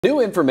New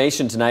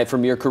information tonight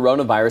from your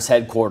coronavirus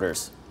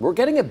headquarters. We're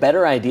getting a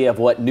better idea of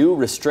what new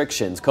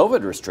restrictions,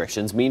 COVID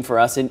restrictions, mean for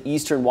us in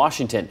eastern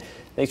Washington.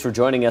 Thanks for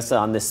joining us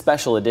on this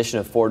special edition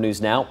of 4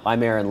 News Now.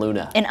 I'm Aaron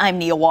Luna. And I'm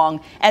Nia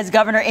Wong. As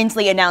Governor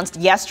Inslee announced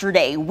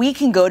yesterday, we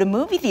can go to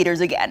movie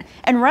theaters again,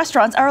 and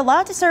restaurants are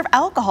allowed to serve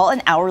alcohol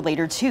an hour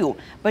later too.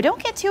 But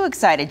don't get too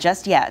excited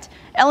just yet.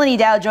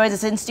 Elenee joins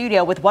us in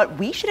studio with what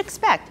we should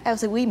expect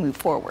as we move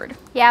forward.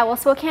 Yeah, well,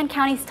 Spokane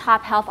County's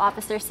top health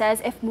officer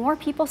says if more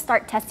people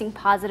start testing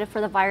positive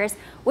for the virus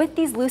with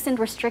these loosened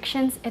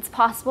restrictions, it's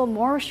possible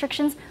more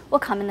restrictions will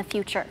come in the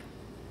future.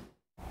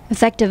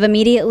 Effective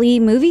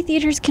immediately, movie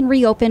theaters can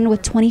reopen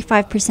with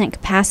 25%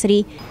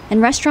 capacity, and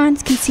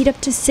restaurants can seat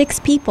up to 6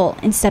 people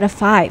instead of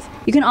 5.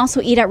 You can also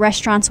eat at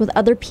restaurants with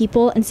other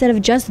people instead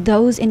of just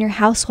those in your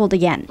household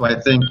again. I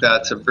think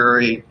that's a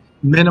very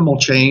minimal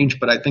change,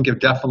 but I think it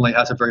definitely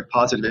has a very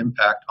positive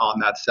impact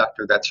on that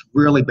sector that's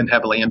really been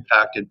heavily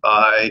impacted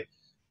by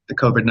the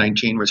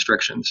COVID-19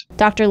 restrictions.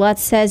 Dr.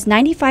 Lutz says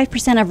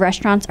 95% of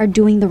restaurants are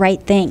doing the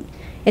right thing.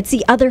 It's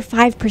the other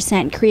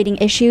 5% creating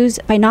issues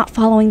by not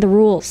following the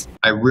rules.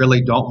 I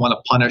really don't want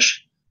to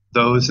punish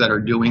those that are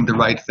doing the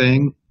right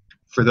thing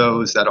for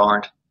those that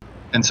aren't.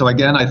 And so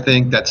again, I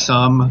think that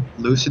some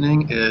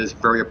loosening is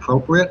very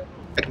appropriate,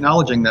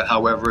 acknowledging that,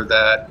 however,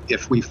 that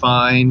if we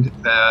find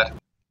that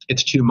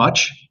it's too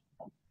much,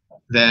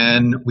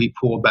 then we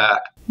pull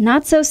back.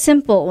 Not so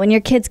simple when your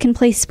kids can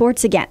play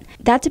sports again.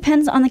 That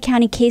depends on the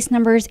county case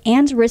numbers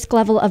and risk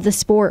level of the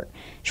sport.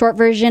 Short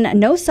version,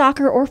 no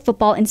soccer or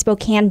football in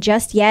Spokane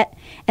just yet,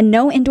 and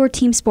no indoor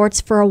team sports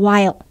for a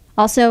while.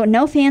 Also,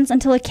 no fans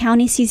until a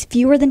county sees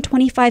fewer than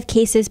 25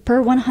 cases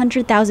per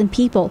 100,000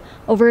 people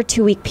over a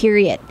 2-week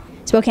period.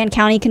 Spokane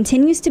County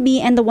continues to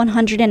be in the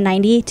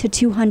 190 to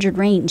 200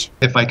 range.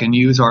 If I can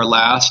use our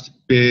last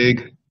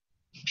big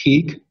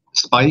peak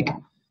spike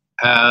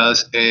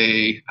as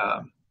a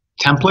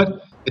template,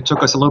 it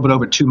took us a little bit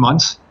over 2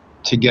 months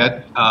to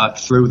get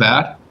through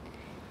that.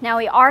 Now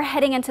we are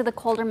heading into the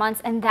colder months,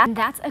 and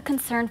that's a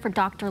concern for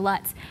Dr.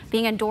 Lutz.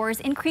 Being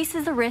indoors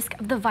increases the risk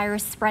of the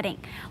virus spreading.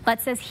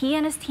 Lutz says he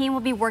and his team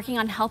will be working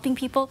on helping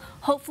people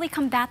hopefully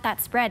combat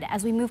that spread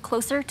as we move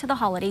closer to the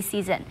holiday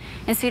season.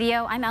 In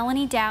studio, I'm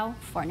Elenee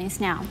 4 News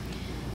Now.